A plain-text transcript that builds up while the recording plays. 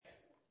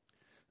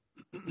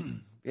If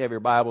you have your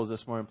Bibles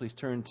this morning, please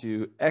turn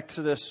to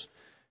Exodus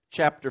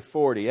chapter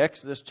 40.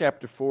 Exodus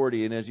chapter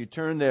 40, and as you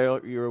turn there,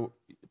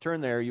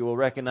 you will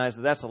recognize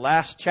that that's the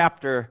last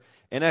chapter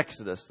in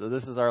Exodus. So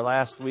this is our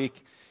last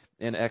week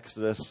in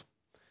Exodus.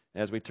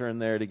 As we turn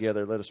there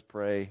together, let us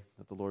pray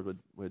that the Lord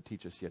would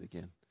teach us yet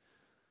again.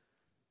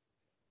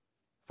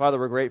 Father,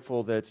 we're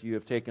grateful that you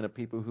have taken a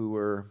people who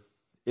were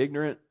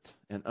ignorant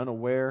and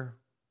unaware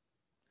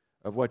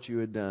of what you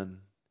had done.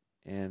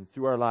 And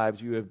through our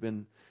lives, you have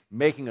been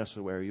making us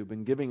aware. You've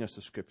been giving us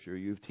the Scripture.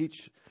 You've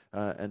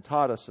and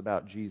taught us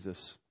about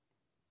Jesus.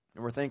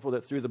 And we're thankful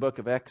that through the book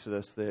of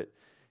Exodus that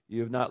you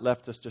have not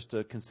left us just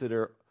to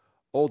consider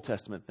Old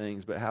Testament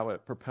things, but how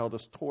it propelled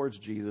us towards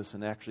Jesus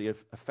and actually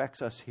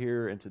affects us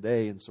here and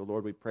today. And so,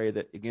 Lord, we pray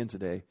that again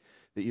today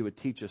that you would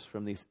teach us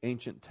from these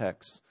ancient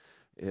texts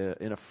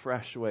in a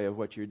fresh way of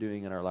what you're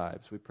doing in our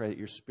lives. We pray that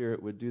your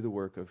Spirit would do the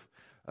work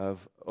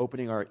of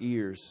opening our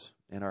ears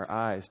and our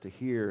eyes to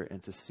hear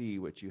and to see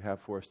what you have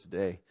for us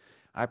today.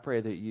 I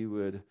pray that you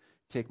would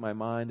take my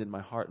mind and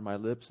my heart and my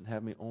lips and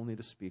have me only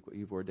to speak what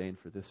you've ordained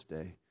for this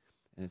day.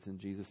 And it's in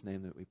Jesus'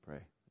 name that we pray.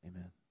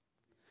 Amen.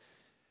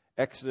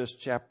 Exodus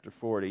chapter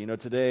 40.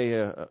 Today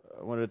I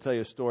wanted to tell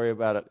you a story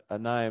about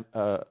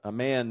a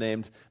man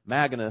named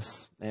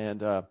Magnus,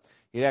 and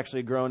he'd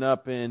actually grown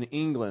up in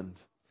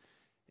England.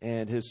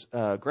 And his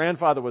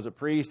grandfather was a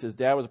priest, his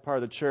dad was a part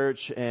of the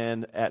church,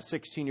 and at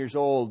 16 years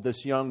old,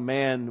 this young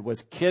man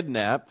was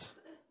kidnapped,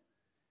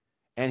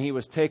 and he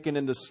was taken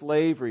into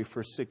slavery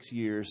for 6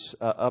 years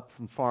up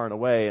from far and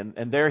away.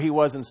 And there he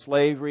was in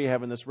slavery,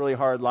 having this really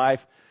hard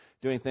life,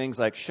 doing things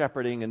like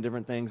shepherding and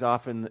different things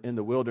off in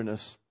the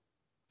wilderness.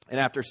 And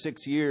after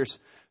 6 years,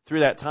 through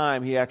that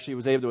time, he actually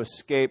was able to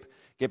escape,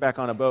 get back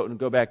on a boat, and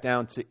go back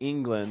down to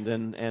England.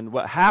 And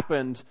what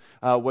happened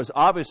was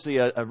obviously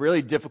a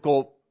really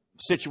difficult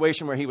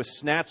situation where he was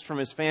snatched from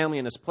his family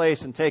and his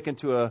place and taken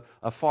to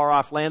a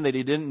far-off land that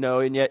he didn't know.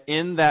 And yet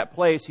in that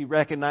place, he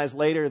recognized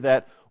later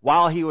that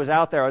while he was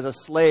out there as a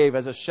slave,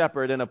 as a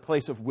shepherd in a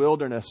place of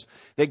wilderness,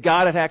 that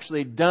God had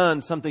actually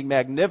done something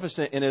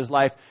magnificent in his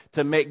life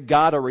to make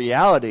God a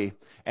reality.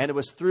 And it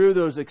was through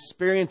those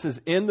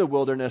experiences in the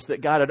wilderness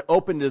that God had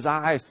opened his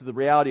eyes to the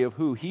reality of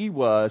who he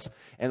was.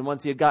 And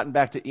once he had gotten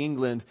back to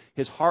England,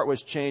 his heart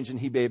was changed and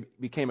he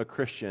became a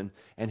Christian.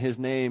 And his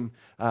name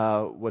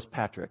was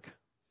Patrick.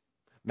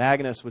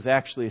 Magnus was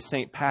actually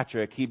St.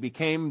 Patrick. He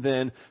became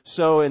then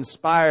so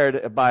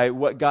inspired by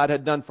what God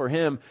had done for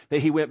him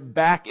that he went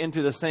back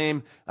into the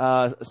same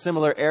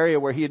similar area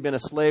where he had been a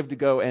slave to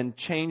go and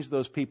change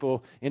those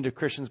people into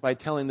Christians by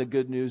telling the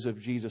good news of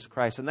Jesus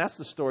Christ. And that's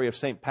the story of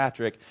St.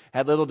 Patrick.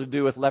 Had little to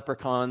do with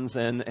leprechauns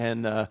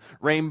and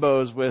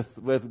rainbows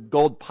with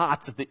gold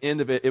pots at the end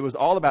of it. It was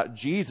all about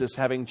Jesus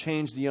having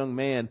changed the young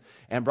man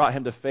and brought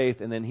him to faith.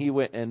 And then he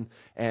went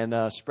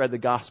and spread the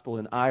gospel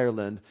in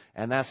Ireland.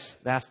 And that's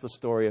the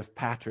story of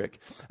Patrick.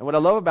 And what I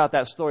love about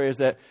that story is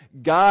that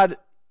God,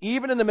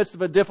 even in the midst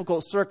of a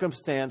difficult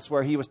circumstance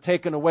where he was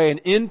taken away and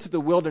into the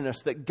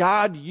wilderness, that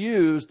God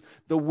used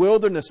the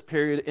wilderness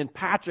period in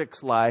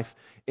Patrick's life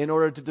in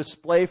order to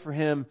display for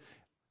him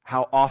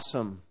how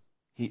awesome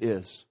he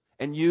is,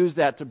 and use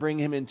that to bring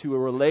him into a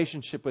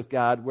relationship with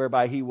God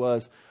whereby he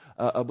was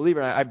a believer.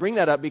 And I bring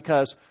that up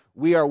because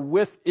we are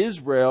with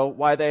Israel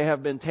while they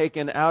have been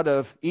taken out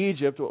of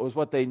Egypt, what was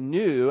what they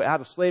knew,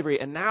 out of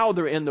slavery, and now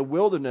they're in the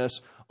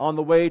wilderness on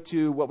the way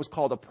to what was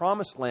called a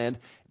promised land.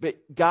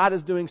 But God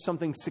is doing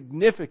something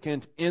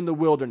significant in the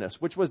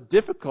wilderness, which was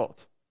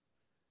difficult.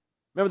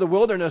 Remember, the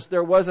wilderness,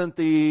 there wasn't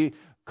the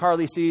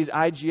Carly C's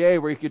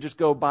IGA where you could just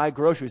go buy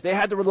groceries. They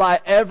had to rely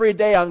every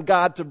day on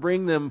God to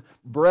bring them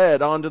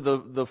bread onto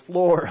the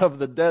floor of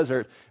the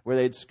desert where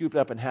they'd scoop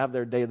up and have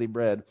their daily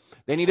bread.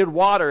 They needed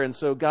water, and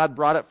so God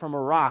brought it from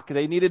a rock.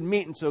 They needed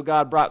meat, and so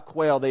God brought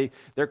quail.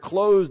 Their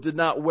clothes did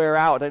not wear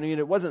out. I mean,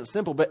 it wasn't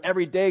simple, but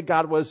every day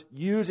God was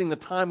using the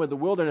time of the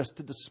wilderness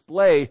to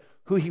display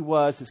who he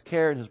was, his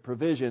care and his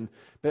provision,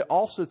 but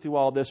also through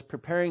all this,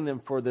 preparing them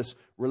for this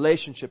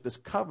relationship, this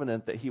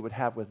covenant that he would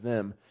have with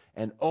them,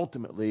 and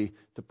ultimately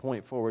to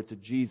point forward to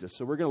Jesus.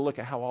 So we're going to look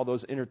at how all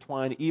those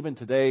intertwine even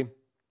today.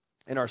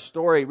 In our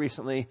story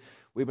recently,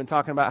 we've been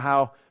talking about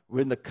how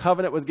when the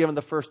covenant was given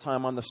the first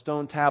time on the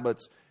stone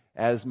tablets,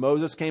 as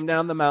Moses came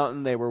down the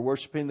mountain, they were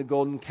worshiping the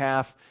golden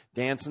calf,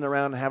 dancing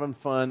around and having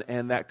fun,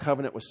 and that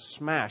covenant was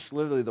smashed.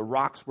 Literally, the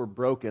rocks were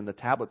broken, the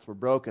tablets were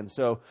broken.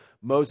 So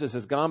Moses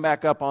has gone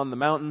back up on the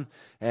mountain,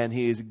 and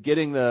he's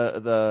getting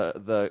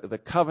the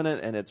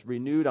covenant, and it's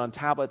renewed on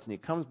tablets, and he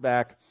comes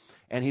back,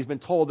 and he's been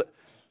told,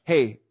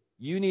 hey,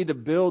 you need to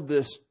build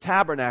this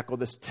tabernacle,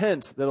 this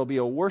tent that'll be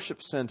a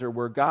worship center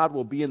where God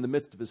will be in the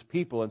midst of his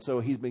people. And so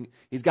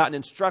he's gotten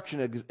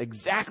instruction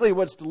exactly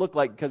what it's to look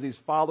like because he's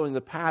following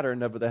the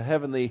pattern of the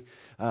heavenly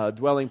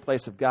dwelling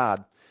place of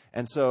God.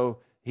 And so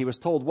he was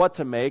told what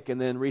to make.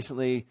 And then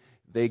recently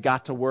they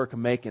got to work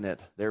making it.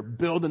 They're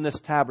building this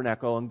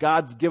tabernacle, and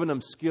God's given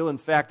them skill, in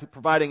fact,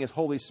 providing His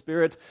Holy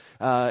Spirit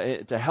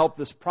to help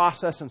this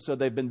process. And so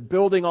they've been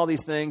building all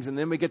these things, and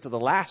then we get to the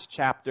last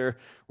chapter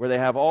where they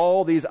have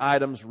all these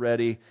items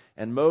ready,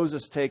 and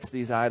Moses takes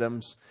these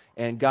items,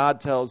 and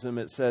God tells him,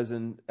 it says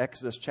in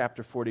Exodus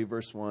chapter 40,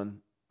 verse 1,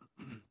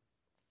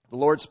 the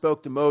Lord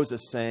spoke to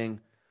Moses, saying,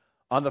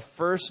 on the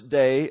first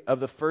day of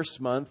the first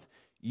month,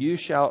 you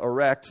shall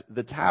erect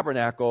the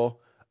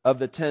tabernacle of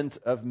the tent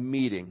of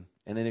meeting.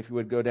 And then if you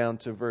would go down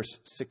to verse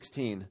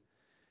 16.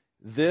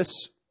 This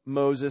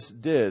Moses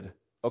did,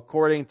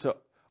 according to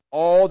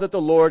all that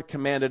the Lord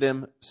commanded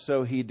him,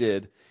 so he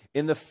did.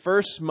 In the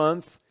first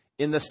month,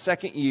 in the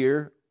second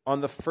year,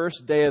 on the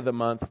first day of the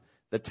month,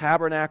 the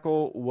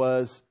tabernacle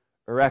was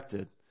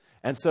erected.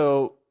 And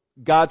so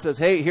God says,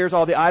 hey, here's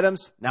all the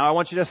items. Now I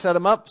want you to set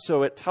them up.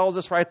 So it tells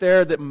us right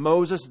there that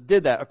Moses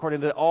did that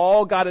according to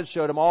all God had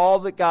showed him, all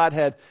that God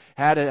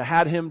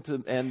had him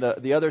to, and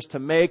the others to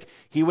make.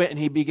 He went and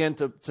he began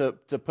to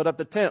put up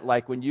the tent.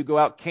 Like when you go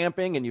out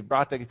camping and you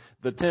brought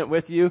the tent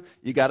with you,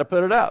 you got to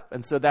put it up.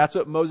 And so that's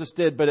what Moses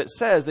did. But it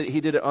says that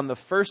he did it on the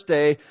first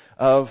day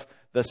of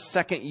the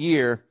second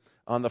year,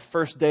 on the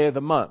first day of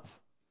the month.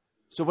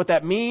 So what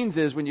that means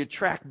is when you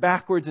track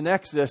backwards in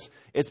Exodus,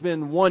 it's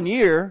been 1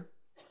 year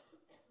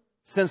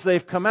since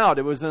they've come out.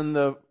 It was in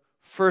the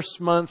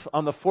first month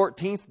on the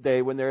 14th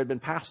day when there had been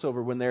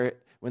Passover, when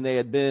they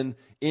had been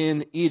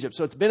in Egypt.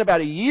 So it's been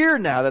about a year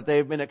now that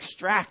they've been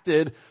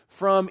extracted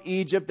from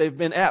Egypt. They've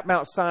been at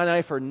Mount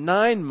Sinai for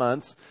 9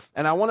 months.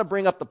 And I want to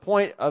bring up the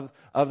point of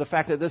the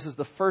fact that this is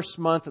the first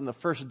month and the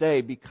first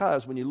day,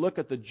 because when you look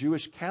at the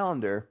Jewish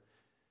calendar,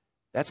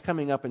 that's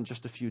coming up in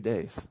just a few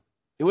days.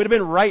 It would have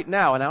been right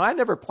now. And now I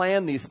never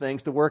planned these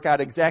things to work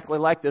out exactly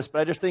like this,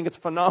 but I just think it's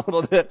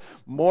phenomenal that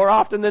more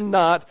often than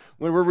not,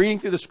 when we're reading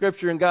through the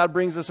Scripture and God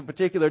brings us a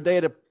particular day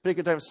at a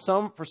particular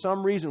time, for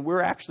some reason,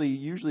 we're actually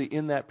usually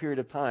in that period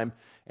of time.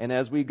 And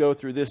as we go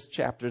through this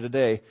chapter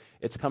today,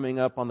 it's coming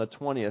up on the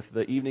 20th,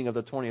 the evening of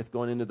the 20th,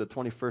 going into the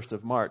 21st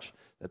of March,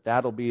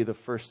 that'll be the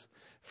first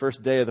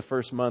day of the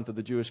first month of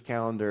the Jewish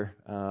calendar,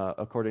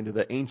 according to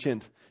the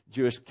ancient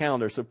Jewish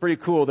calendar. So pretty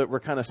cool that we're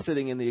kind of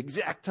sitting in the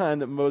exact time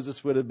that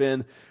Moses would have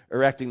been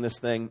erecting this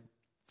thing.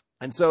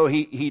 And so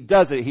he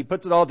does it. He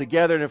puts it all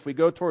together. And if we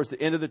go towards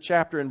the end of the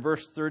chapter in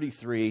verse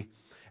 33,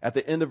 at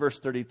the end of verse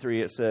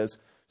 33, it says,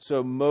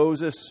 so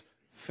Moses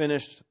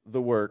finished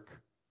the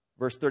work.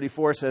 Verse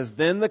 34 says,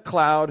 then the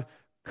cloud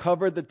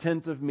covered the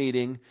tent of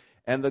meeting,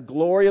 and the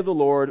glory of the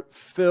Lord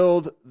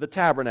filled the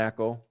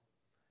tabernacle.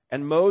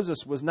 And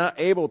Moses was not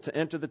able to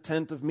enter the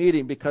tent of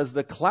meeting because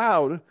the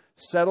cloud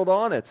settled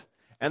on it.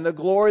 And the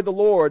glory of the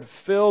Lord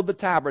filled the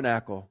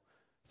tabernacle.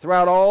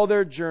 Throughout all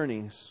their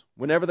journeys,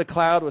 whenever the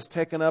cloud was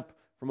taken up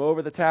from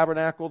over the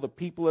tabernacle, the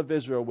people of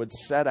Israel would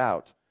set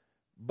out.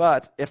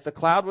 But if the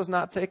cloud was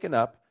not taken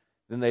up,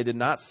 then they did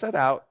not set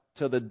out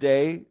till the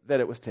day that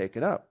it was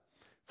taken up.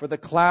 For the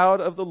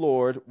cloud of the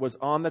Lord was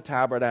on the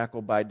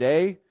tabernacle by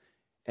day,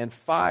 and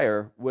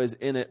fire was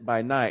in it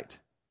by night,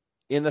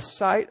 in the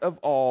sight of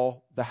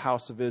all the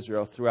house of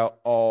Israel throughout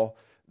all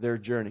their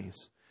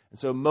journeys. And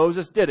so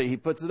Moses did it. He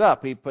puts it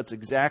up. He puts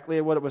exactly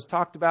what it was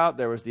talked about.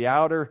 There was the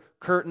outer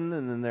curtain,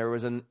 and then there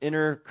was an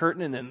inner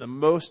curtain, and then the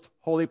most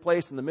holy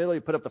place in the middle. He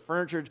put up the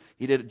furniture.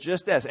 He did it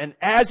just as. And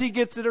as he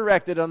gets it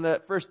erected on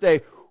that first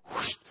day,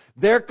 whoosh,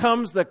 there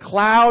comes the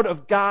cloud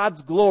of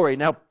God's glory.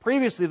 Now,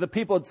 previously, the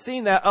people had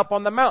seen that up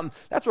on the mountain.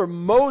 That's where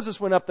Moses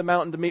went up the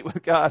mountain to meet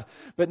with God.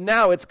 But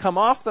now it's come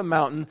off the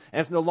mountain,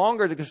 and it's no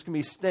longer just going to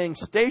be staying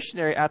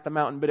stationary at the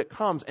mountain, but it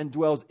comes and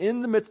dwells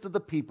in the midst of the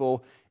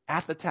people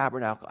at the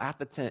tabernacle, at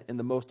the tent, in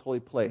the most holy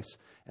place.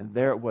 And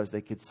there it was.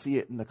 They could see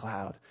it in the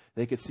cloud.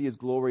 They could see His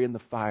glory in the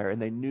fire,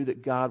 and they knew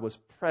that God was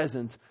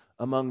present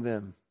among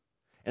them.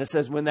 And it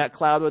says when that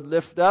cloud would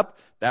lift up,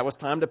 that was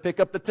time to pick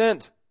up the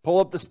tent, pull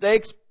up the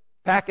stakes,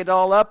 pack it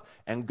all up,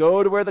 and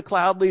go to where the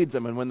cloud leads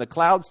them. And when the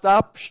cloud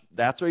stopped,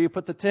 that's where you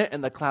put the tent,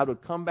 and the cloud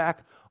would come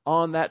back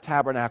on that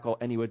tabernacle,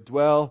 and He would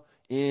dwell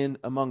in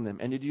among them.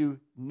 And did you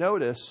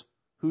notice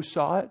who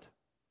saw it?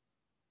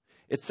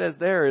 It says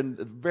there in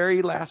the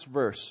very last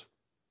verse,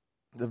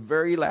 the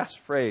very last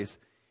phrase,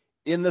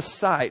 in the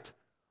sight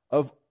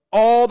of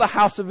all the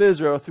house of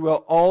Israel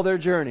throughout all their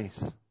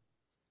journeys.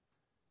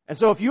 And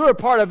so if you were a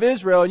part of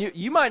Israel, and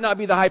you might not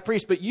be the high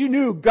priest, but you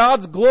knew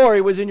God's glory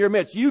was in your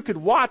midst. You could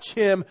watch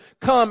Him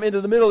come into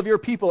the middle of your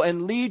people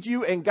and lead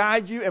you and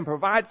guide you and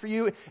provide for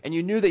you. And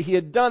you knew that He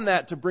had done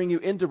that to bring you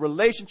into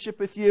relationship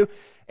with you.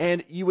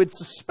 And you would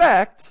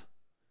suspect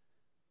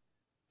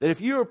that if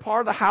you were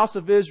part of the house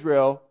of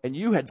Israel and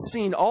you had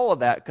seen all of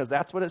that, because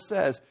that's what it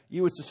says,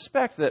 you would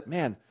suspect that,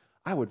 man,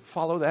 I would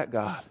follow that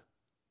God.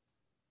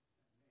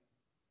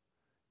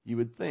 You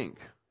would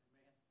think.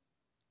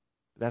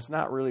 That's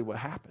not really what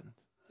happened.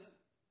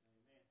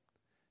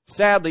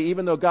 Sadly,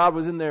 even though God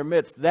was in their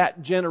midst,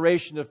 that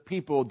generation of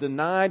people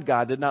denied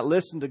God, did not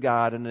listen to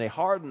God, and they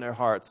hardened their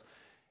hearts.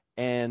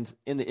 And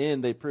in the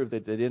end, they proved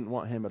that they didn't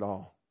want Him at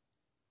all.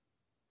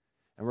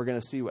 And we're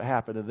going to see what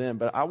happened to them.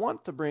 But I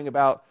want to bring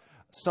about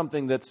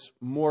something that's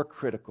more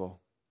critical.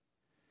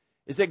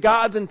 is that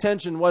God's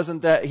intention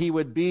wasn't that he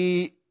would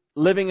be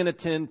living in a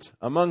tent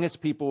among his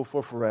people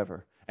for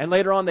forever. And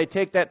later on, they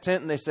take that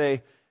tent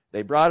and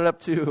they brought it up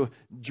to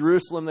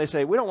Jerusalem. They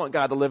say, we don't want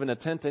God to live in a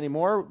tent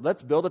anymore.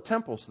 Let's build a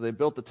temple. So they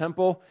built the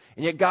temple.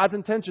 And yet God's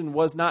intention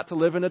was not to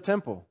live in a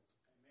temple.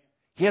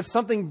 He had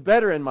something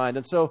better in mind.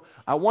 And so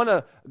I want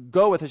to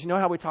go with this. You know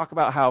how we talk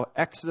about how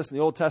Exodus in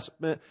the Old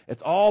Testament,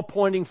 it's all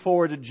pointing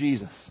forward to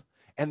Jesus.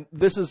 And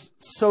this is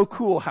so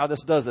cool how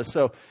this does this.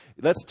 So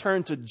let's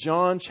turn to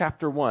John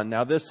chapter 1.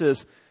 Now this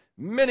is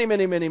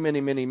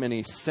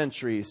many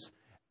centuries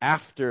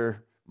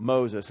after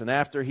Moses, and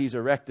after he's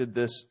erected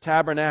this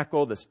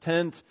tabernacle, this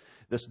tent,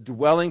 this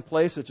dwelling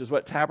place, which is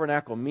what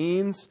tabernacle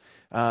means,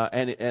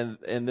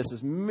 and this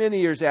is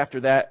many years after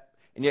that,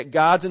 and yet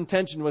God's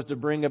intention was to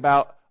bring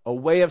about a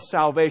way of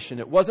salvation.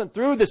 It wasn't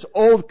through this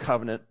old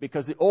covenant,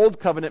 because the old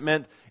covenant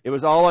meant it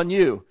was all on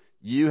you.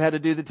 You had to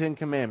do the 10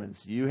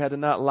 Commandments. You had to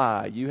not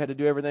lie. You had to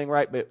do everything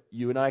right, but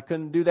you and I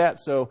couldn't do that,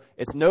 so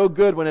it's no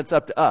good when it's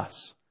up to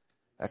us.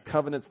 That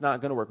covenant's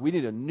not going to work. We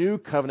need a new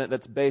covenant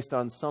that's based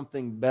on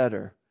something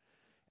better.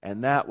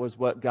 And that was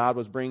what God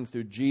was bringing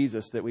through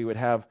Jesus, that we would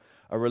have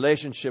a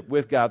relationship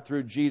with God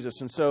through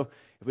Jesus. And so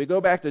if we go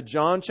back to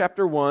John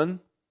chapter 1,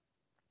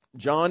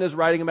 John is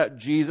writing about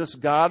Jesus,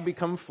 God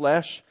become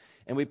flesh,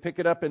 and we pick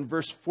it up in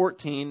verse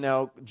 14.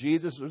 Now,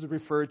 Jesus was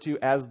referred to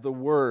as the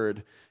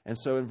Word. And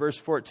so in verse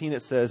 14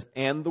 it says,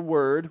 and the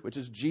Word, which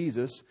is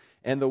Jesus,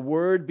 and the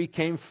Word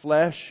became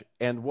flesh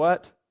and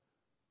what?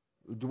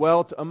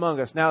 Dwelt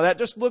among us. Now, that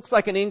just looks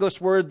like an English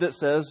word that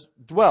says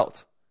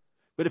dwelt.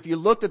 But if you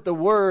looked at the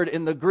word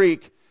in the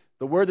Greek,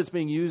 the word that's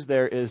being used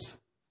there is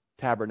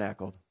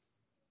tabernacled.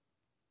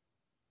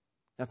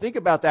 Now think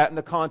about that in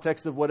the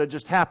context of what had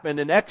just happened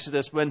in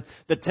Exodus when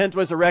the tent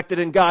was erected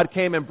and God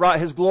came and brought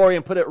His glory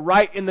and put it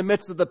right in the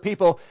midst of the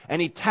people,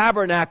 and He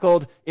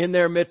tabernacled in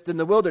their midst in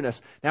the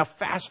wilderness. Now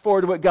fast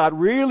forward to what God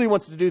really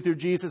wants to do through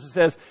Jesus. It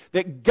says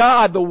that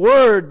God, the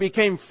Word,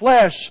 became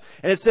flesh,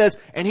 and it says,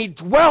 and He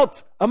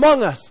dwelt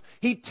among us.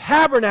 He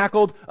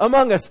tabernacled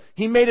among us.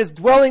 He made His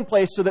dwelling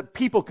place so that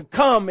people could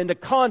come into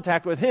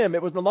contact with Him.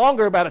 It was no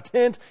longer about a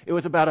tent, it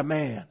was about a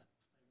man.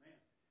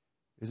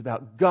 It was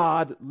about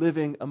God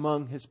living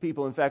among His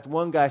people. In fact,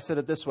 one guy said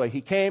it this way.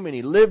 He came and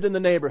He lived in the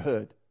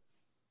neighborhood.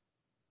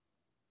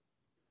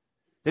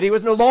 That He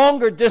was no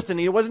longer distant.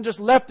 He wasn't just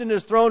left in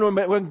His throne room.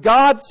 But when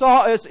God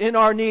saw us in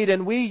our need,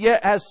 and we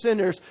yet as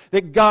sinners,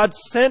 that God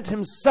sent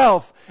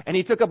Himself and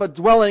He took up a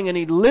dwelling and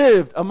He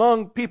lived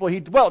among people. He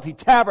dwelt. He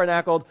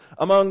tabernacled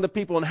among the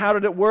people. And how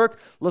did it work?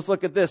 Let's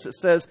look at this. It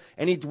says,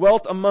 and He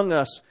dwelt among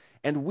us,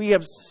 and we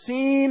have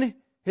seen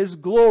His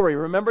glory.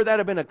 Remember, that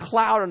had been a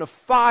cloud and a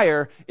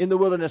fire in the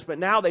wilderness, but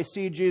now they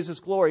see Jesus'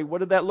 glory. What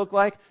did that look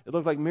like? It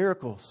looked like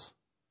miracles.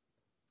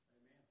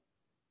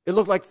 It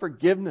looked like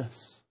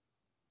forgiveness.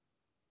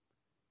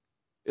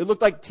 It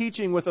looked like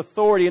teaching with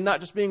authority and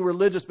not just being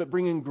religious, but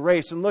bringing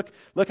grace. And look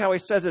how He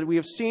says it. We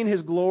have seen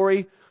His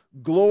glory,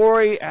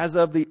 glory as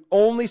of the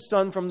only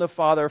Son from the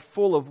Father,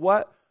 full of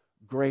what?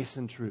 Grace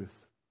and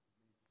truth.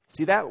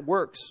 See, that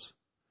works.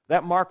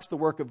 That marks the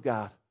work of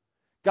God.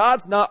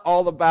 God's not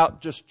all about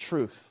just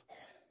truth.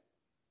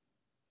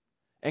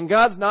 And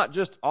God's not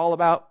just all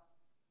about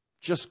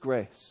just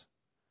grace.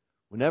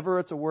 Whenever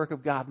it's a work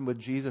of God and with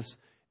Jesus,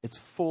 it's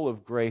full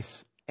of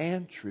grace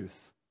and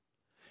truth.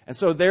 And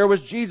so there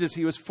was Jesus.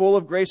 He was full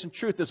of grace and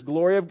truth, this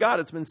glory of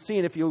God. It's been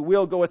seen. If you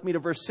will, go with me to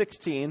verse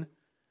 16.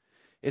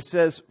 It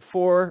says,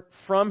 for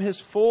from His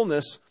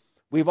fullness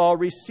we've all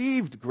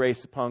received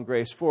grace upon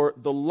grace. For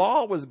the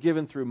law was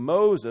given through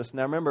Moses.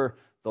 Now remember,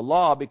 the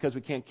law, because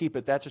we can't keep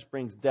it, that just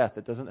brings death.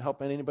 It doesn't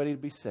help anybody to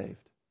be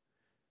saved.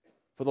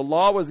 For the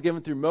law was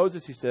given through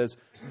Moses, he says,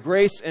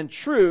 grace and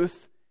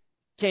truth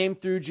came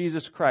through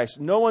Jesus Christ.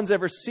 No one's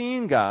ever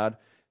seen God,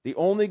 the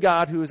only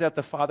God who is at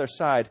the Father's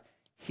side.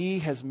 He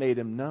has made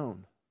Him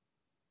known.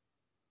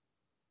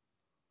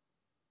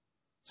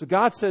 So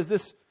God says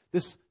this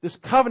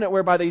covenant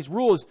whereby these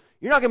rules,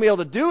 you're not going to be able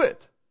to do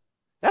it.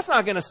 That's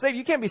not going to save you.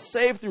 You can't be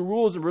saved through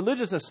rules and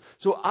religiousness.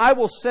 So I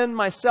will send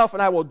myself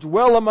and I will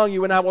dwell among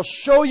you and I will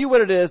show you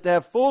what it is to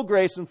have full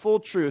grace and full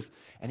truth.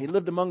 And He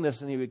lived among us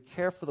and He would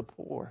care for the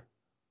poor.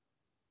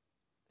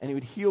 And He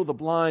would heal the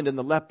blind and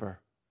the leper.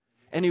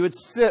 And He would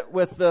sit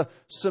with the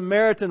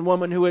Samaritan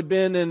woman who had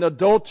been in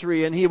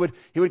adultery, and He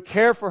would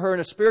care for her in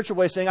a spiritual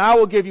way, saying, I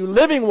will give you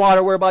living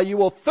water whereby you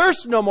will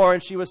thirst no more.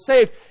 And she was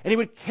saved. And He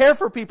would care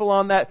for people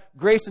on that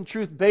grace and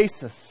truth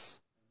basis.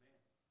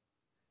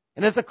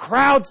 And as the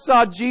crowd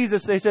saw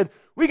Jesus, they said,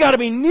 we got to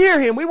be near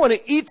Him. We want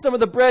to eat some of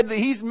the bread that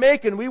He's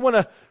making. We want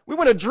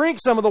to drink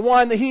some of the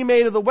wine that He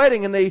made at the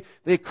wedding. And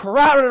they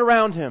crowded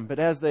around Him. But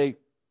as they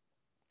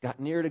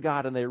got near to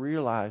God and they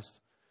realized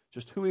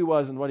just who He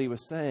was and what He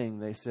was saying,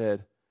 they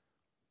said,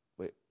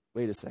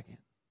 wait a second.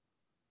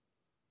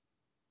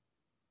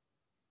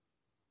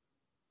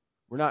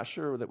 We're not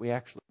sure that we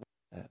actually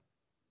want that.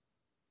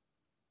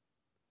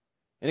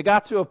 And it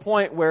got to a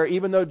point where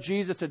even though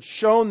Jesus had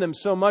shown them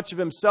so much of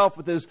himself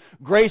with his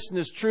grace and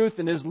his truth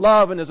and his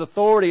love and his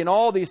authority and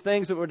all these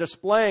things that were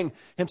displaying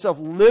himself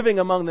living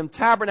among them,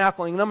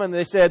 tabernacling them, and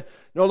they said,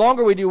 no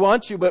longer we do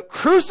want you, but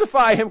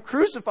crucify him,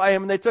 crucify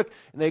him. And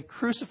they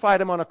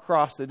crucified him on a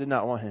cross. They did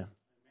not want him.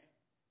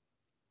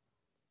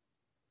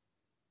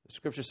 The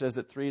scripture says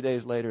that 3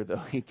 days later,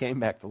 though, he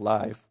came back to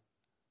life.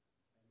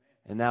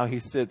 And now he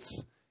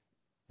sits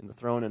in the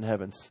throne in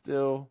heaven,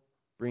 still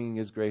bringing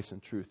his grace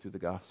and truth through the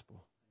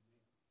gospel.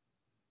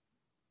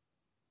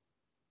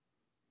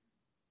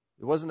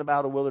 It wasn't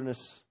about a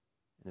wilderness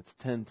and its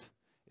tent.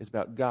 It's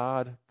about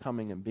God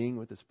coming and being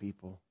with his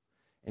people.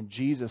 And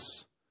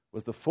Jesus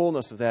was the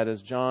fullness of that,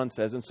 as John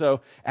says. And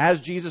so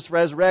as Jesus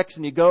resurrects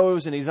and he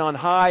goes and he's on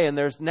high and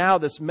there's now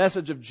this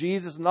message of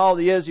Jesus and all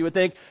he is, you would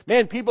think,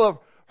 man, people have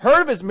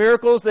heard of his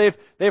miracles. They've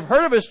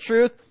heard of his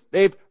truth.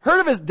 They've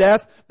heard of his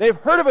death. They've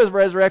heard of his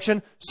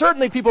resurrection.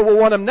 Certainly people will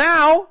want him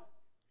now.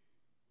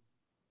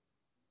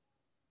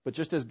 But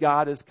just as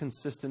God is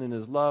consistent in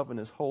his love and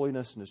his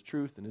holiness and his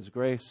truth and his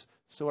grace,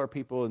 so are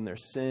people in their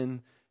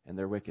sin and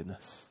their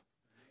wickedness.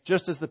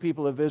 Just as the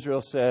people of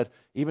Israel said,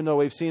 even though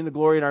we've seen the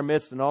glory in our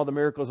midst and all the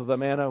miracles of the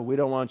manna, we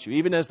don't want you.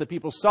 Even as the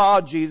people saw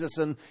Jesus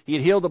and he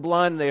had healed the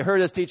blind and they heard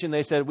his teaching,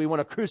 they said, we want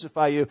to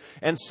crucify you.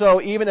 And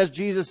so even as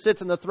Jesus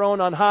sits on the throne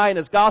on high and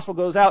his gospel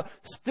goes out,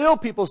 still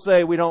people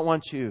say, we don't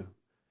want you.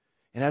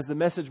 And as the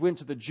message went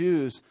to the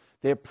Jews,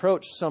 they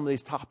approached some of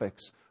these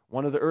topics.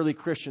 One of the early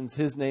Christians,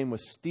 his name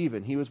was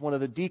Stephen. He was one of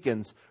the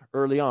deacons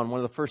early on, one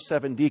of the first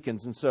 7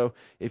 deacons. And so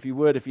if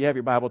you have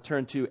your Bible,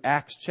 turn to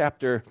Acts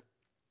chapter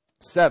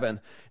 7.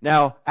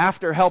 Now,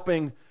 after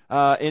helping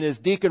in his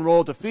deacon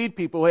role to feed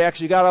people, he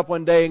actually got up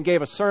one day and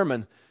gave a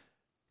sermon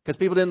because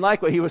people didn't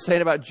like what he was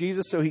saying about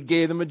Jesus, so he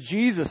gave them a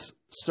Jesus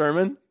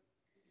sermon.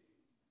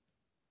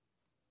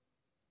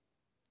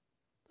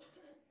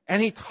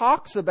 And he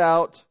talks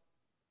about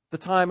the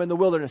time in the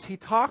wilderness. He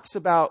talks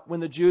about when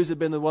the Jews had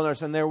been in the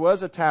wilderness and there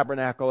was a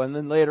tabernacle and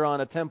then later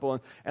on a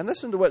temple. And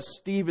listen to what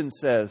Stephen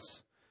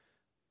says.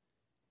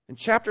 In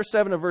chapter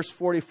 7 of verse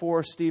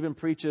 44, Stephen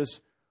preaches,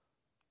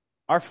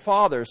 our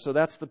fathers, so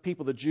that's the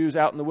people, the Jews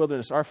out in the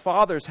wilderness, our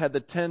fathers had the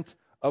tent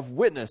of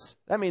witness.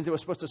 That means it was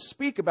supposed to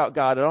speak about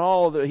God and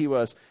all that he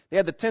was. They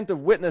had the tent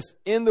of witness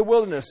in the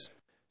wilderness,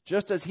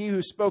 just as he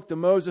who spoke to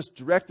Moses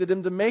directed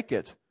him to make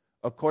it,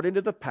 according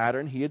to the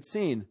pattern he had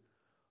seen.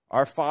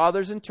 Our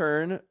fathers, in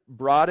turn,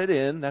 brought it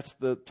in, that's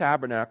the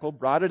tabernacle,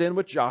 brought it in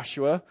with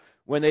Joshua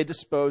when they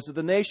disposed of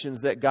the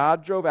nations that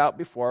God drove out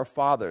before our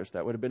fathers.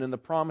 That would have been in the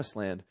promised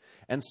land.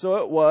 And so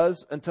it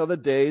was until the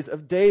days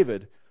of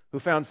David, who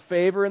found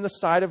favor in the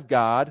sight of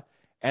God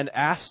and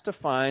asked to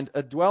find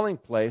a dwelling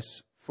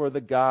place for the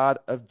God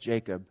of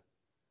Jacob.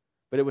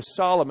 But it was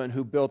Solomon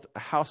who built a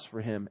house for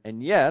him.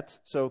 And yet,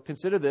 so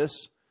consider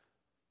this,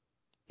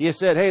 he has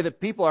said, hey, the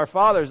people, our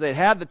fathers, they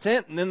had the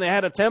tent and then they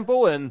had a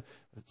temple and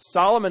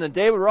Solomon and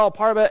David were all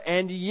part of it,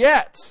 and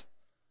yet,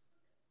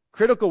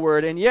 critical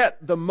word, and yet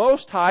the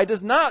Most High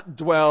does not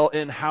dwell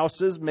in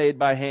houses made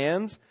by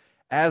hands,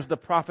 as the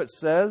prophet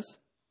says,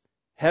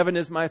 heaven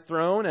is my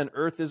throne and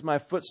earth is my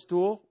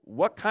footstool.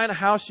 What kind of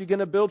house are you going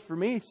to build for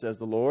me, says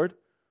the Lord?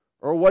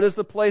 Or what is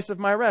the place of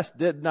my rest?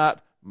 Did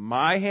not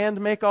my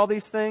hand make all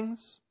these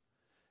things?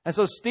 And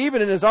so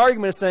Stephen in his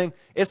argument is saying,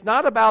 it's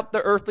not about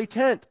the earthly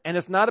tent, and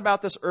it's not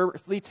about this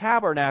earthly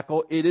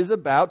tabernacle, it is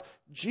about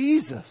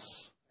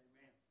Jesus.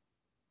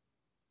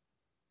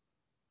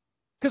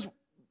 Because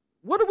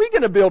what are we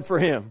going to build for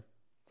him?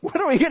 What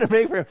are we going to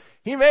make for him?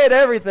 He made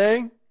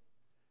everything.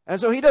 And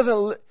so he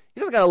doesn't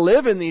got to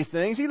live in these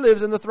things. He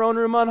lives in the throne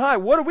room on high.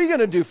 What are we going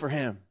to do for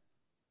him?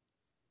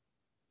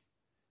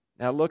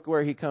 Now look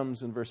where he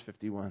comes in verse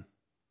 51.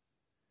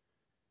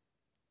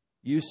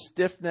 You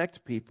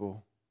stiff-necked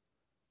people,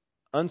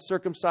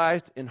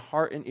 uncircumcised in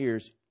heart and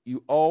ears,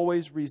 you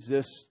always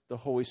resist the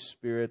Holy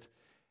Spirit.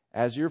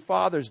 As your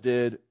fathers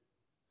did,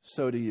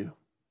 so do you.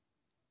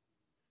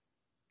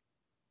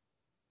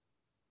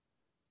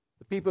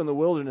 The people in the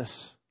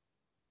wilderness,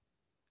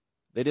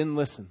 they didn't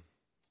listen.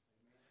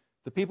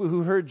 The people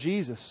who heard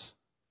Jesus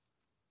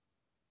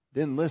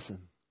didn't listen.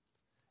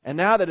 And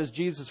now that as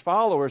Jesus'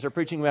 followers are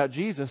preaching about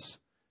Jesus,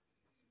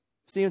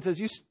 Stephen says,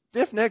 you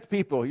stiff-necked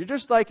people, you're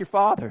just like your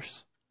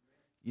fathers.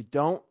 You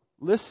don't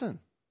listen.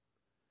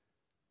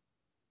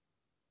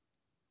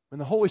 When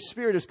the Holy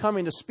Spirit is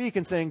coming to speak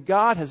and saying,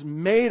 God has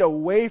made a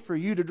way for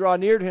you to draw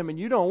near to him and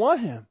you don't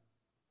want him.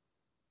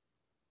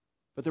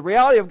 But the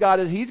reality of God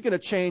is he's going to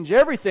change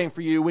everything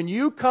for you. When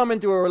you come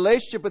into a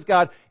relationship with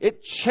God,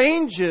 it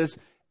changes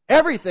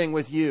everything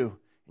with you.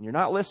 And you're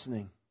not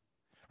listening.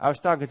 I was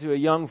talking to a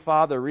young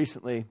father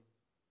recently,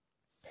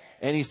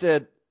 and he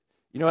said,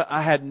 you know what,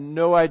 I had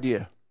no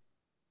idea.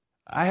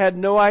 I had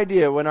no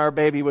idea when our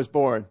baby was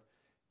born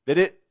that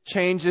it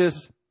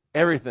changes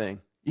everything.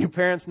 You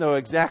parents know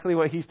exactly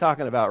what he's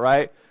talking about,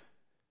 right?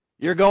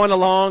 You're going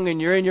along and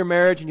you're in your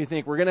marriage and you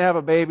think we're going to have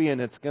a baby and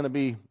it's going to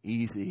be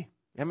easy.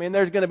 I mean,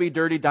 there's going to be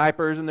dirty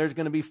diapers and there's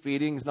going to be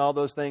feedings and all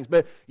those things.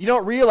 But you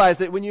don't realize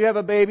that when you have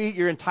a baby,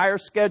 your entire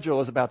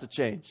schedule is about to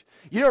change.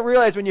 You don't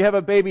realize when you have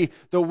a baby,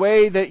 the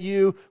way that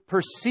you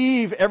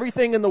perceive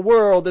everything in the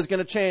world is going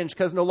to change.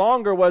 Because no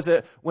longer was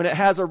it when it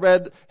has a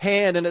red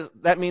hand and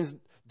that means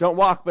don't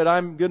walk, but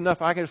I'm good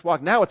enough, I can just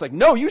walk. Now it's like,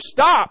 no, you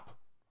stop.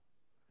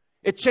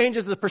 It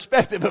changes the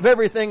perspective of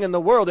everything in the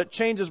world. It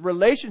changes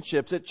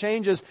relationships. It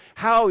changes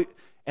how.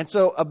 And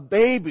so a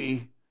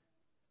baby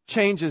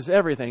changes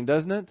everything,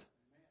 doesn't it?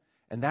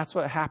 And that's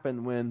what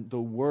happened when the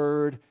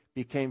Word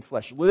became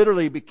flesh.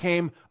 Literally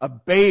became a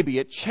baby.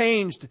 It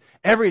changed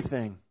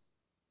everything.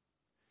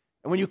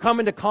 And when you come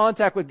into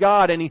contact with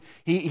God and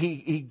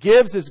He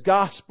gives His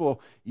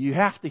gospel, you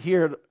have to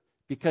hear it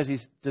because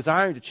He's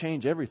desiring to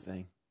change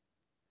everything.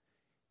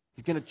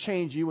 He's going to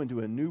change you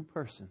into a new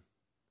person.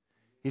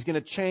 He's going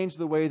to change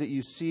the way that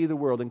you see the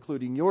world,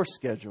 including your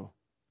schedule,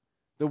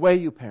 the way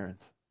you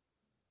parent,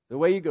 the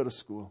way you go to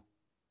school.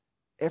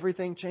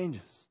 Everything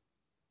changes.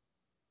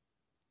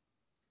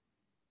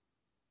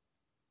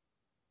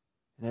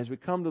 And as we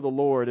come to the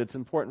Lord, it's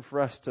important for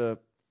us to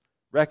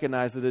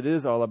recognize that it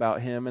is all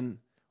about Him. And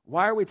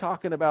why are we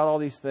talking about all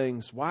these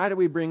things? Why do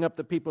we bring up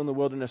the people in the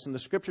wilderness? And the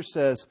Scripture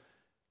says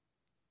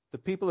the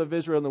people of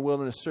Israel in the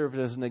wilderness served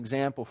as an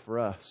example for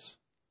us,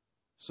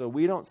 so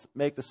we don't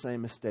make the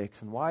same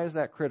mistakes. And why is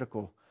that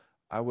critical?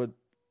 I would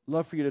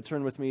love for you to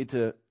turn with me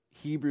to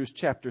Hebrews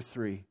chapter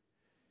 3.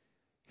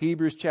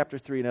 Hebrews chapter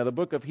 3. Now, the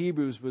book of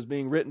Hebrews was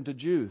being written to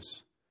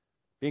Jews.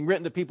 Being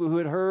written to people who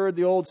had heard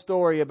the old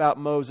story about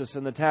Moses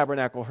and the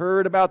tabernacle,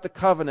 heard about the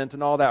covenant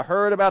and all that,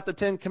 heard about the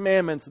 10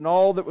 Commandments and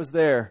all that was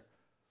there.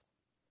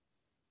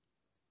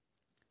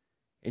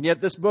 And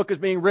yet this book is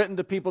being written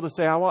to people to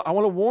say, I want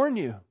to warn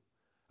you.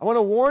 I want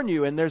to warn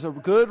you, and there's a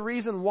good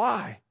reason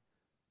why.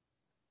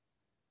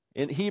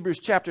 In Hebrews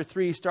chapter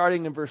 3,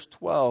 starting in verse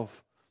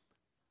 12,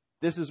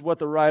 this is what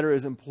the writer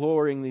is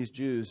imploring these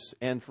Jews,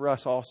 and for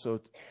us also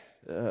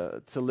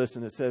to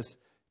listen. It says,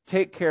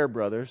 "Take care,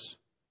 brothers,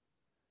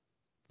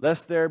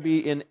 lest there be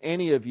in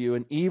any of you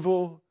an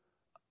evil,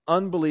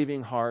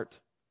 unbelieving heart,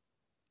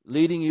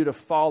 leading you to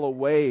fall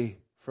away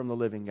from the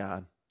living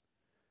God.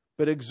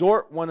 But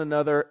exhort one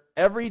another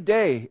every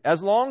day,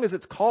 as long as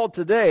it's called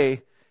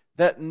today,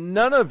 that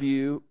none of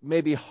you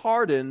may be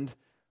hardened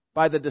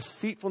by the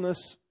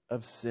deceitfulness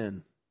of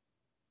sin."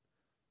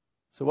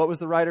 So what was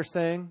the writer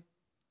saying?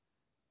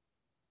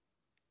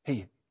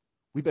 Hey,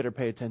 we better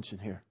pay attention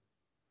here.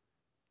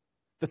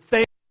 The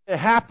thing that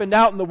happened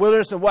out in the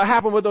wilderness and what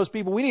happened with those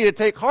people, we need to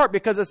take heart,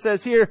 because it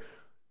says here,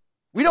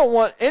 we don't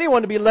want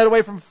anyone to be led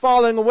away from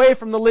falling away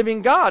from the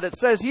living God. It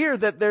says here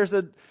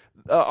that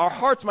our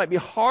hearts might be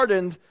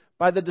hardened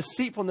by the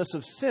deceitfulness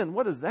of sin.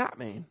 What does that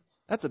mean?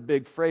 That's a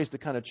big phrase to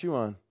kind of chew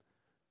on.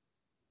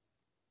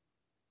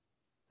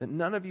 That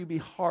none of you be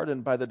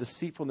hardened by the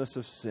deceitfulness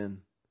of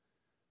sin.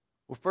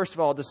 Well, first of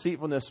all,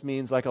 deceitfulness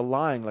means like a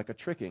lying, like a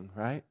tricking,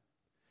 right?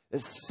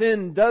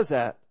 Sin does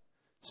that.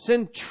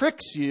 Sin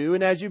tricks you,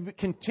 and as you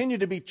continue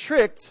to be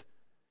tricked,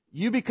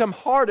 you become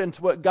hardened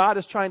to what God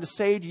is trying to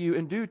say to you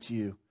and do to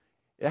you.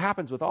 It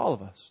happens with all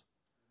of us.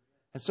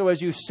 And so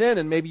as you sin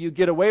and maybe you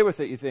get away with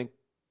it, you think,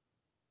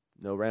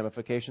 no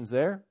ramifications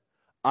there.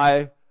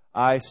 I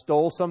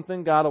stole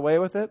something, got away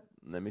with it,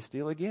 let me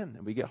steal again.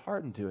 And we get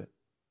hardened to it.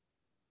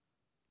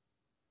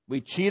 We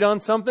cheat on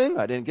something,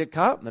 I didn't get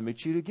caught, let me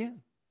cheat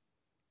again.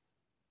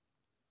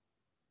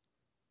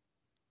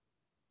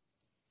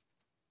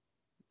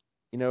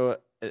 You know,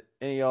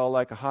 any of y'all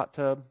like a hot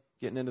tub?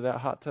 Getting into that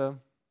hot tub?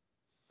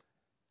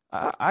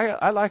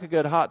 I like a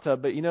good hot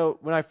tub, but you know,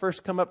 when I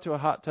first come up to a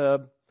hot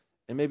tub,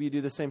 and maybe you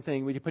do the same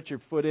thing, when you put your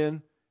foot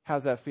in,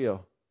 how's that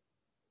feel?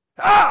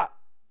 Ah!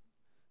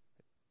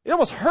 It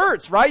almost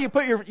hurts, right? You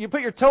put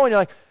your toe in, you're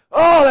like,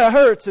 oh, that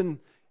hurts, and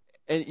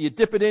you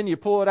dip it in, you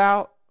pull it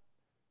out,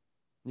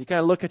 and you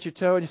kind of look at your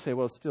toe and you say,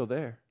 well, it's still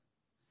there.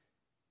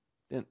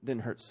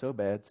 Didn't hurt so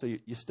bad. So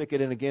you stick it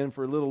in again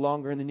for a little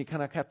longer, and then you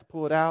kind of have to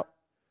pull it out.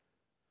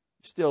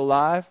 You're still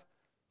alive,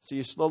 so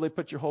you slowly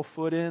put your whole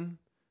foot in,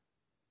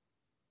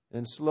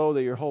 and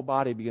slowly your whole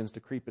body begins to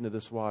creep into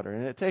this water.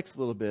 And it takes a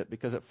little bit,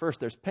 because at first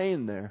there's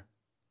pain there.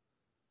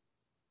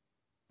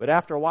 But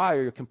after a while,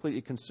 you're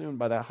completely consumed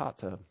by that hot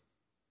tub.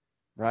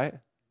 Right?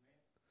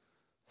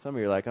 Some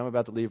of you are like, I'm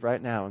about to leave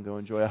right now and go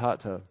enjoy a hot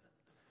tub.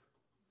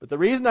 But the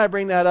reason I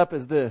bring that up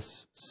is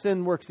this.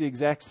 Sin works the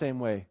exact same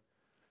way.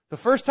 The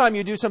first time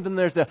you do something,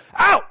 there's the,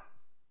 ow!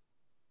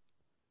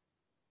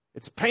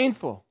 It's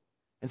painful.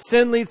 And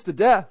sin leads to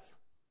death.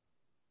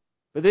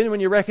 But then when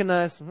you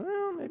recognize,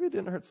 well, maybe it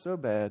didn't hurt so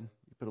bad,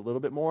 you put a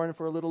little bit more in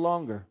for a little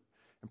longer.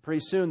 And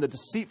pretty soon the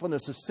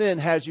deceitfulness of sin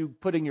has you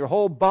putting your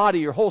whole body,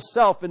 your whole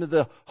self into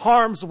the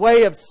harm's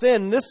way of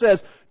sin. And this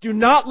says, do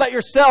not let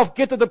yourself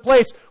get to the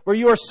place where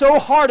you are so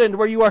hardened,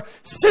 where you are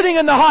sitting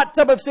in the hot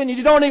tub of sin,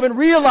 you don't even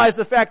realize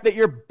the fact that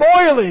you're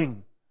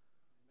boiling.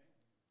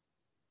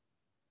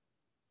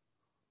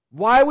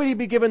 Why would he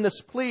be given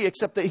this plea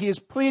except that he is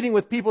pleading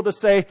with people to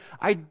say,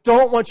 I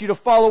don't want you to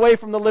fall away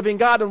from the living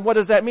God. And what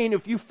does that mean?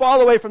 If you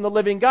fall away from the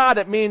living God,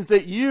 it means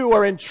that you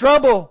are in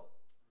trouble.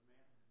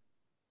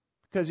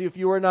 Because if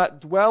you are not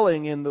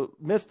dwelling in the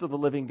midst of the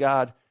living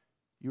God,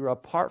 you are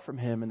apart from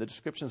Him. And the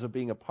descriptions of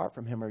being apart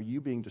from Him are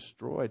you being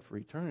destroyed for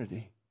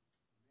eternity.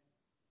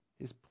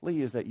 His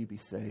plea is that you be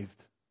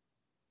saved.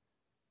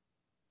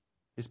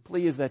 His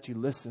plea is that you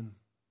listen.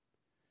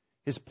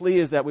 His plea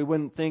is that we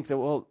wouldn't think that,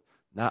 well,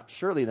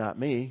 surely not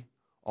me.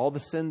 All the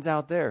sins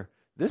out there.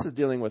 This is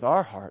dealing with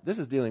our heart. This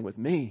is dealing with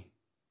me.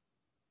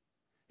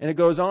 And it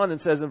goes on and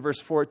says in verse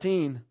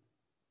 14,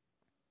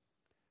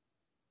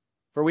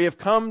 For we have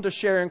come to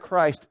share in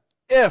Christ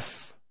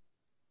if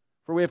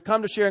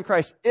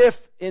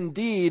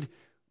indeed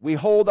we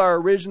hold our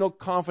original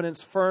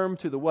confidence firm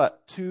to the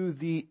what? To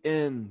the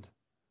end.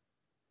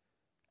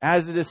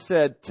 As it is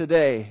said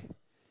today,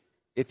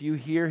 if you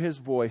hear His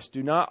voice,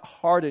 do not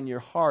harden your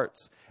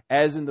hearts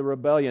as in the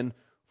rebellion.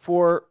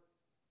 For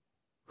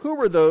who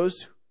were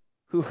those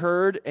who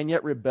heard and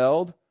yet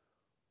rebelled?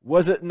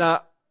 Was it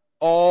not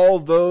all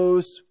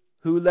those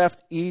who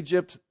left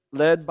Egypt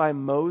led by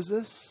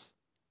Moses?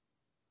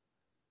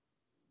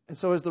 And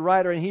so as the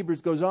writer in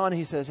Hebrews goes on,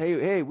 he says,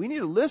 hey, we need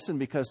to listen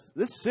because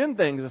this sin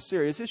thing is a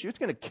serious issue. It's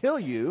going to kill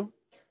you.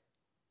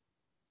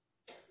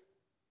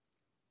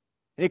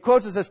 And he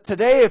quotes and says,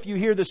 today if you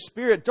hear the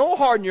Spirit, don't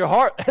harden your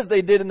heart as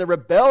they did in the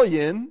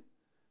rebellion.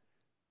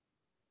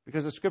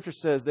 Because the Scripture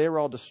says they were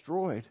all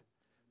destroyed.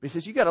 But he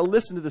says, you got to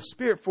listen to the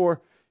Spirit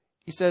for,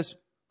 he says,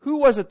 who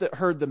was it that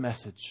heard the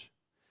message?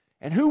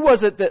 And who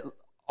was it that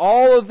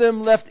all of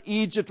them left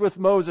Egypt with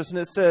Moses? And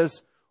it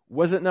says,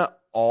 was it not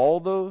all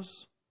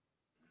those?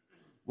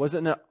 Was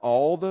it not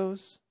all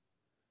those?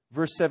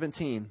 Verse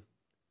 17.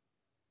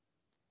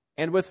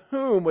 And with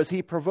whom was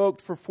He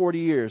provoked for 40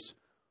 years?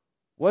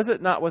 Was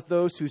it not with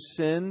those who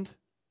sinned?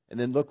 And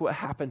then look what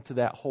happened to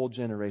that whole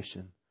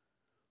generation.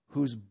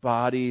 Whose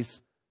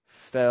bodies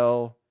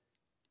fell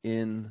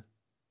in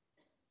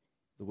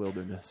the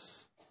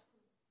wilderness.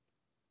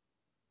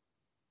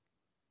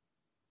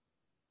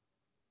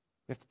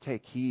 We have to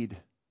take heed.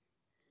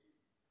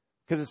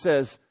 Because it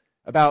says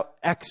about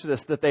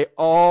Exodus that they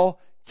all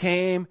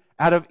came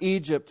out of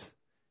Egypt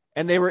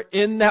and they were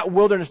in that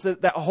wilderness,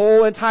 that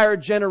whole entire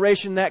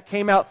generation that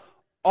came out,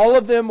 all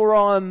of them were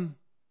on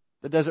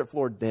the desert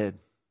floor dead.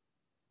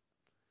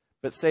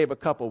 But save a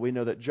couple, we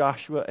know that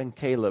Joshua and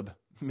Caleb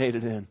made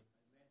it in.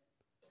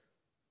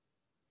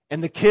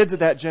 And the kids of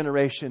that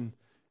generation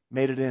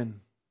made it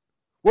in.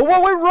 Well,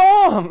 what went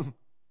wrong?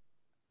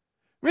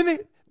 I mean,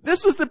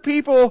 this was the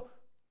people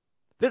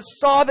that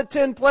saw the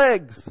 10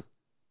 plagues.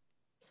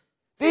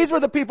 These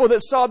were the people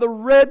that saw the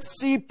Red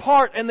Sea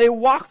part and they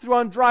walked through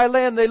on dry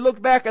land. They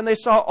looked back and they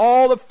saw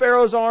all the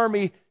Pharaoh's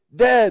army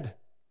dead.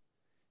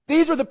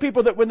 These were the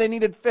people that when they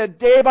needed fed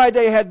day by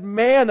day had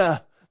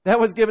manna that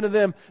was given to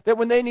them. That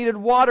when they needed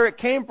water, it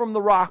came from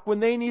the rock. When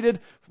they needed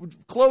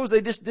clothes,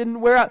 they just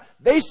didn't wear out.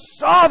 They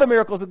saw the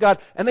miracles of God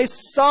and they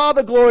saw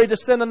the glory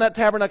descend on that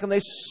tabernacle. And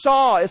they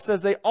saw, it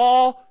says they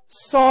all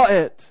saw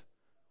it.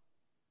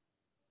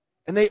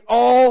 And they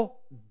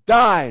all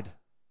died.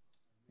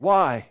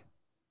 Why?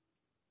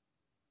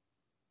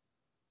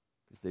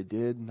 Because they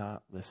did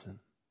not listen.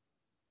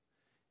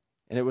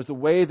 And it was the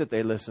way that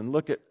they listened.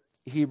 Look at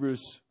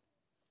Hebrews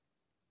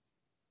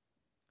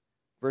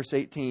verse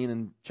 18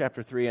 in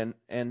chapter 3.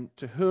 And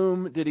to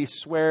whom did He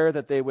swear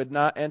that they would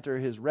not enter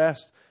His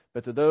rest,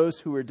 but to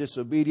those who were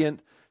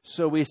disobedient?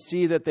 So we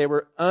see that they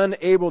were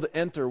unable to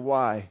enter.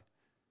 Why?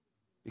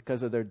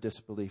 Because of their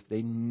disbelief.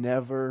 They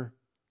never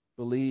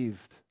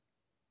believed.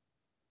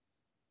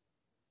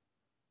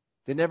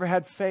 They never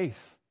had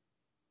faith.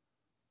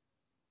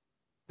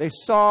 They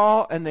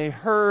saw and they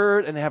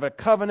heard and they have a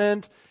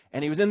covenant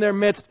and He was in their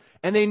midst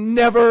and they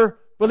never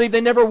believed.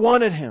 They never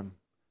wanted Him.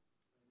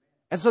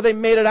 And so they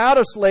made it out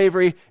of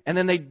slavery and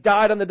then they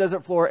died on the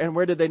desert floor. And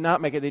where did they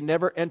not make it? They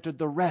never entered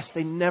the rest.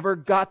 They never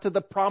got to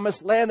the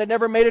promised land. They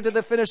never made it to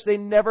the finish. They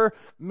never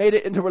made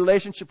it into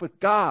relationship with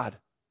God.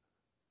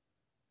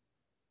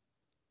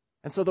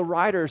 And so the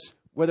writers,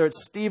 whether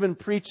it's Stephen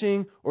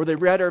preaching or the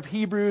writer of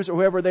Hebrews or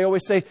whoever, they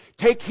always say,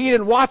 take heed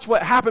and watch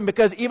what happened,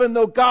 because even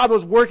though God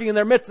was working in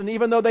their midst and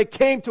even though they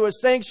came to a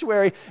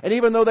sanctuary and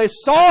even though they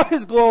saw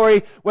His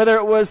glory, whether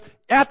it was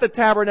at the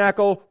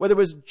tabernacle, whether it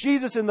was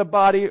Jesus in the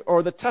body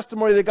or the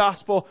testimony of the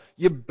gospel,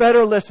 you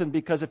better listen,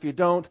 because if you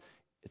don't,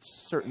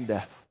 it's certain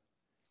death.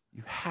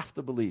 You have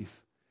to believe.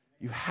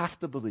 You have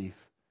to believe.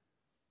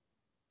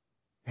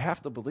 You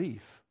have to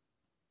believe.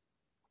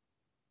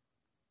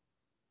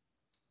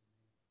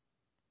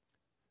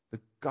 The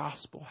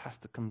gospel has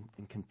to come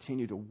and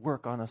continue to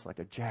work on us like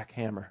a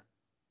jackhammer.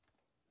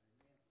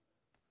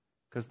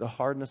 Because the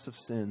hardness of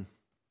sin,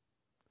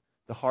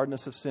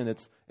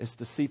 it's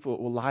deceitful. It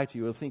will lie to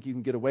you. It'll think you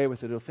can get away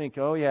with it. It'll think,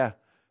 oh yeah,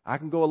 I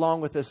can go along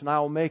with this and I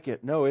will make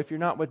it. No, if you're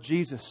not with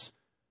Jesus,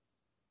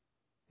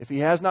 if He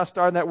has not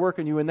started that work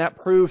in you and that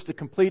proves to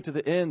complete to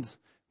the end,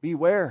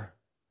 beware.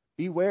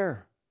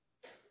 Beware.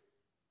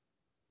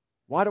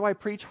 Why do I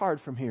preach hard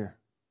from here?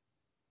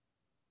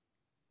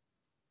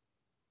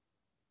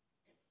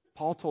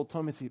 Paul told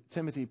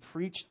Timothy,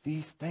 preach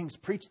these things.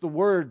 Preach the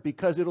word,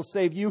 because it'll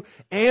save you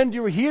and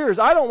your hearers.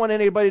 I don't want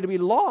anybody to be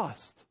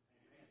lost.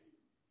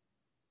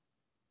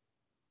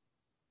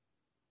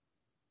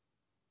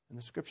 And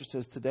the scripture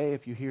says, today,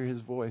 if you hear his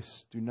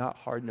voice, do not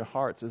harden your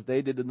hearts as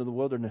they did in the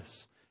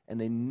wilderness,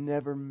 and they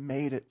never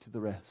made it to the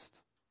rest.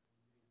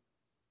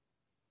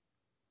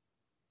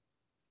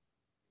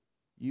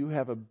 You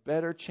have a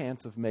better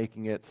chance of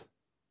making it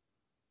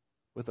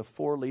with a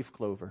 4-leaf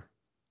clover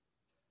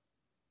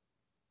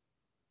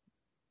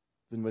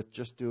than with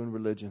just doing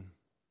religion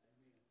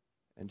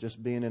and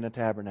just being in a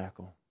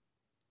tabernacle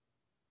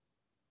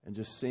and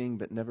just seeing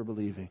but never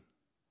believing.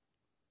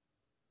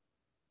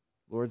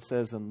 Lord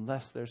says,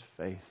 unless there's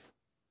faith,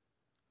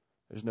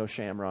 there's no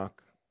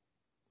shamrock,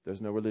 there's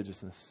no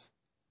religiousness.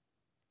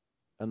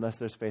 Unless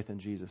there's faith in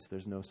Jesus,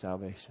 there's no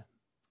salvation.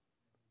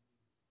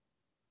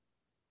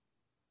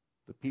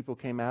 The people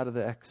came out of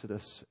the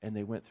Exodus and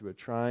they went through a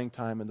trying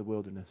time in the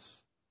wilderness.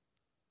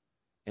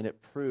 And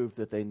it proved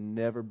that they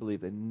never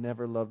believed, they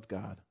never loved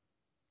God.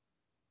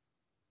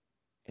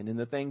 And in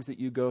the things that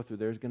you go through,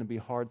 there's going to be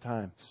hard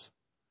times.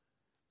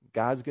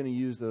 God's going to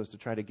use those to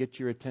try to get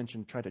your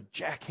attention, try to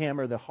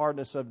jackhammer the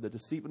hardness of the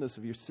deceitfulness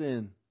of your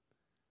sin,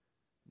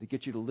 to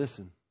get you to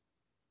listen.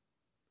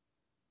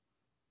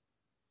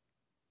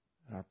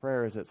 And our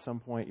prayer is at some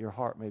point your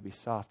heart may be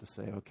soft to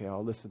say, okay,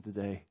 I'll listen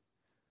today.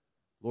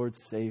 Lord,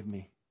 save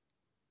me.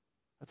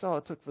 That's all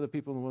it took for the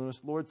people in the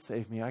wilderness. Lord,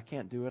 save me. I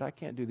can't do it. I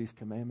can't do these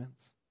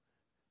commandments.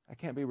 I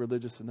can't be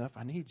religious enough.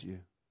 I need you.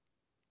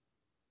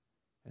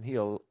 And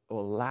he'll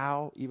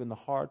allow even the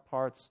hard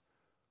parts,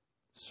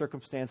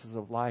 circumstances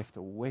of life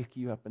to wake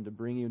you up and to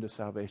bring you into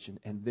salvation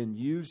and then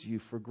use you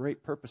for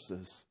great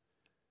purposes.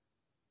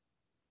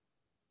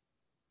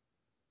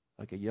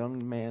 Like a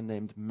young man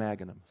named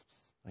Magnus,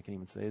 I can't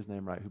even say his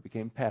name right, who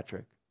became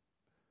Patrick.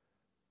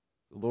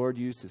 The Lord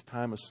used his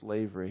time of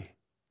slavery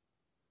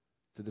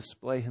to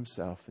display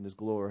himself in his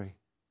glory.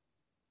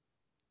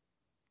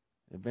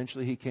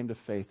 Eventually he came to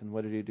faith, and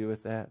what did he do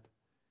with that?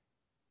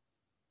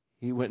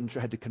 He went and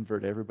tried to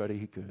convert everybody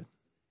he could.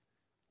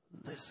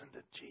 Listen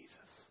to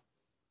Jesus.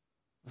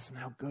 Listen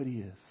how good he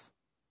is.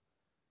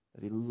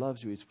 That he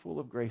loves you. He's full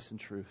of grace and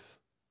truth.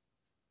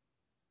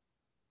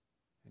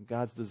 And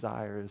God's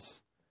desire is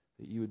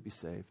that you would be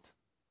saved.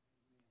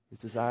 His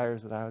desire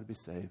is that I would be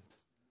saved.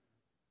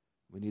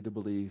 We need to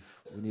believe.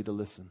 We need to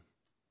listen.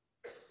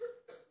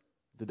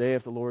 Today,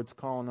 if the Lord's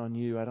calling on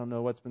you, I don't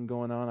know what's been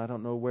going on. I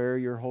don't know where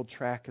your whole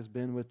track has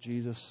been with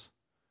Jesus.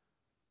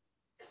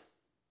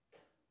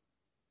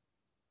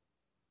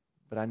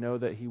 But I know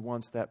that he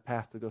wants that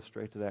path to go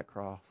straight to that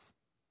cross.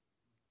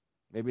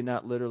 Maybe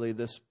not literally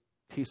this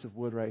piece of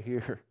wood right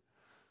here.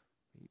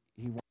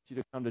 He wants you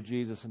to come to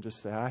Jesus and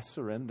just say, I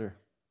surrender.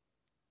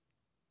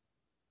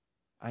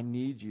 I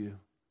need you.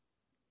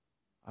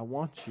 I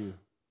want you.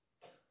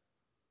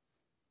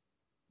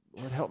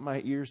 Lord, help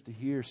my ears to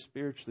hear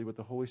spiritually what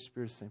the Holy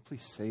Spirit is saying.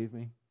 Please save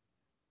me.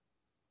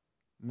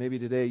 Maybe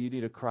today you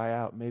need to cry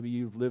out. Maybe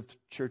you've lived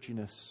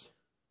churchiness.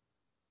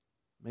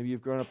 Maybe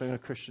you've grown up in a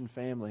Christian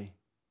family.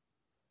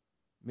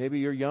 Maybe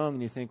you're young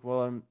and you think,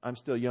 well, I'm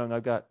still young.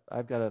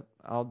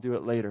 I'll do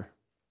it later.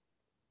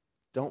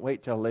 Don't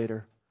wait till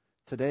later.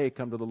 Today,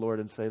 come to the Lord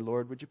and say,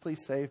 Lord, would you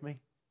please save me?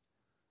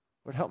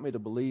 Lord, help me to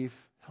believe.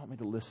 Help me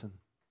to listen.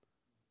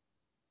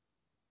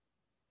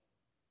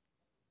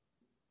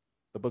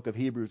 The book of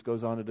Hebrews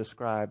goes on to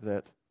describe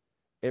that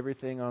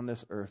everything on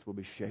this earth will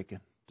be shaken,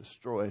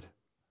 destroyed.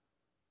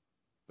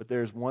 But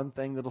there's one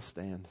thing that'll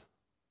stand.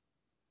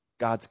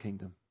 God's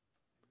kingdom,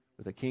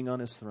 with a king on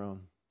his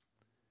throne.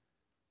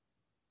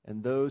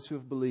 And those who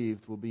have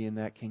believed will be in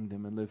that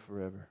kingdom and live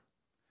forever.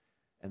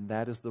 And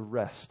that is the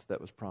rest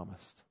that was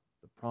promised.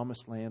 The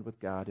promised land with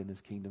God in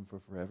his kingdom for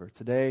forever.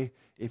 Today,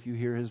 if you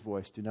hear his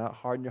voice, do not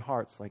harden your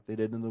hearts like they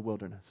did in the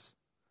wilderness.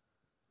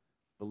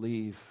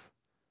 Believe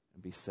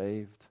and be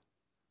saved.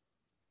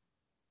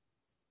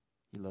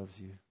 He loves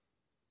you.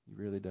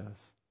 He really does.